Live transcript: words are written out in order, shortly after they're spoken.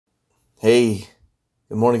Hey,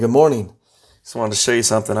 good morning, good morning. Just wanted to show you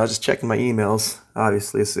something. I was just checking my emails,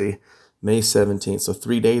 obviously, see, May 17th, so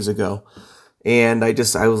 3 days ago. And I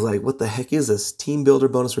was like, what the heck is this? Team Builder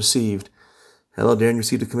bonus received. Hello, Darren, you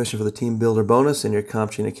received a commission for the Team Builder bonus, and your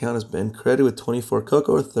Compchain account has been credited with 24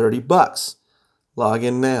 cocoa or 30 bucks. Log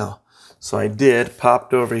in now. So I did,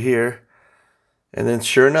 popped over here, and then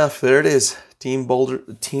sure enough, there it is. Team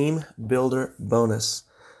Builder bonus.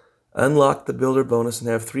 Unlock the builder bonus and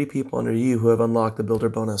have 3 people under you who have unlocked the builder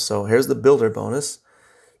bonus. So here's the builder bonus.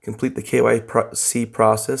 Complete the KYC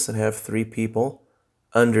process and have 3 people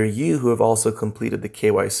under you who have also completed the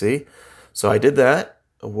KYC. So I did that,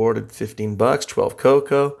 awarded 15 bucks, 12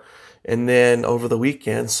 cocoa. And then over the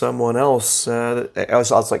weekend, someone else, I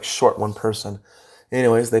was like short one person.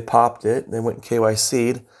 Anyways, they popped it, they went and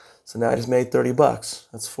KYC'd. So now I just made 30 bucks.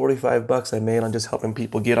 That's 45 bucks I made on just helping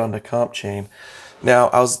people get onto Compchain.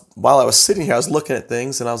 Now, while I was sitting here, I was looking at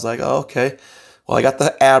things and I was like, oh, okay. Well, I got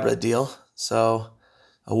the Abra deal. So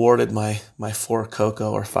awarded my 4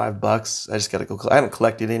 cocoa or 5 bucks. I just got to go. I haven't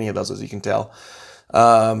collected any of those, as you can tell.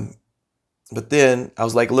 But then I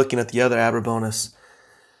was like looking at the other Abra bonus.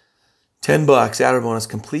 10 bucks, Abra bonus.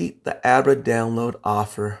 Complete the Abra download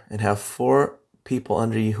offer and have 4 people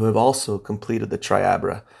under you who have also completed the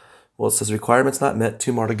Tri-Abra. Well, it says requirements not met,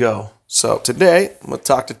 2 more to go. So today, I'm going to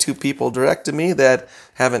talk to 2 people direct to me that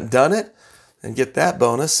haven't done it and get that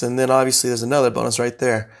bonus. And then obviously there's another bonus right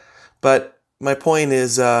there. But my point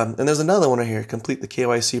is, and there's another one right here, complete the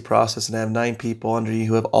KYC process and have 9 people under you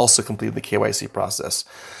who have also completed the KYC process.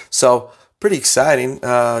 So pretty exciting,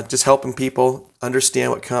 just helping people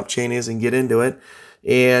understand what Compchain is and get into it.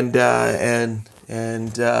 And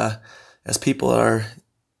as people are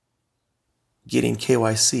getting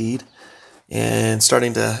KYC'd and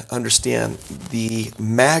starting to understand the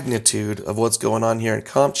magnitude of what's going on here in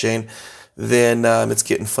Compchain, then it's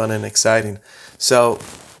getting fun and exciting. So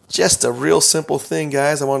just a real simple thing,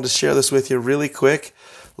 guys. I wanted to share this with you really quick,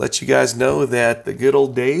 let you guys know that the good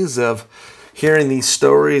old days of hearing these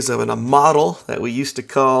stories of a model that we used to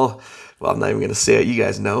call, well, I'm not even going to say it, you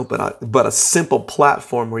guys know, but a simple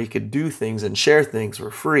platform where you could do things and share things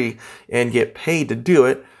for free and get paid to do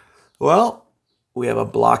it. Well, we have a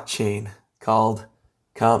blockchain called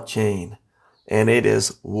Compchain, and it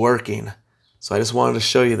is working. So I just wanted to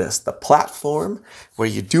show you this, the platform where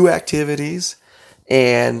you do activities,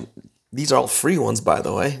 and these are all free ones, by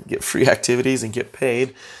the way, get free activities and get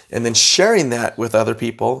paid, and then sharing that with other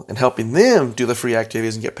people and helping them do the free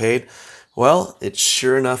activities and get paid. Well, it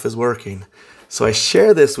sure enough is working. So I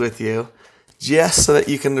share this with you just so that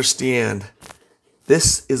you can understand.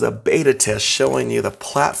 This is a beta test showing you the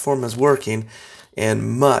platform is working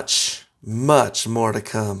and much, much more to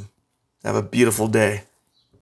come. Have a beautiful day.